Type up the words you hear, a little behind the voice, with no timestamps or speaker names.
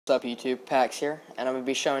What's up YouTube, Pax here, and I'm going to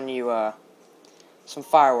be showing you some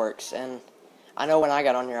fireworks. And I know when I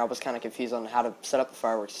got on here I was kind of confused on how to set up the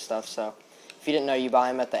fireworks and stuff, so if you didn't know, you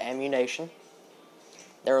buy them at the Ammu-Nation.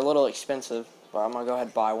 They're a little expensive, but I'm going to go ahead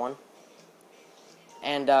and buy one.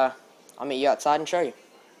 And I'll meet you outside and show you.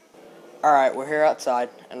 Alright, we're here outside,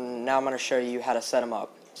 and now I'm going to show you how to set them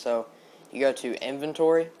up. So you go to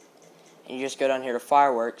Inventory, and you just go down here to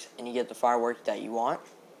Fireworks, and you get the firework that you want,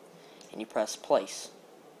 and you press Place.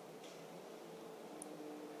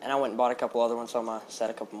 And I went and bought a couple other ones, so I'm going to set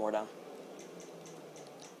a couple more down.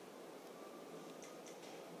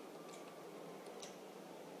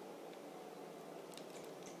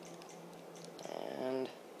 And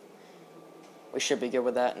we should be good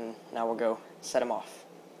with that, and now we'll go set them off.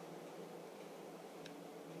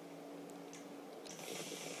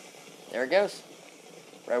 There it goes.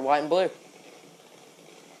 Red, white, and blue.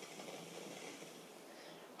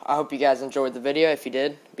 I hope you guys enjoyed the video. If you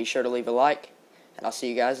did, be sure to leave a like, and I'll see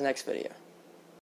you guys next video.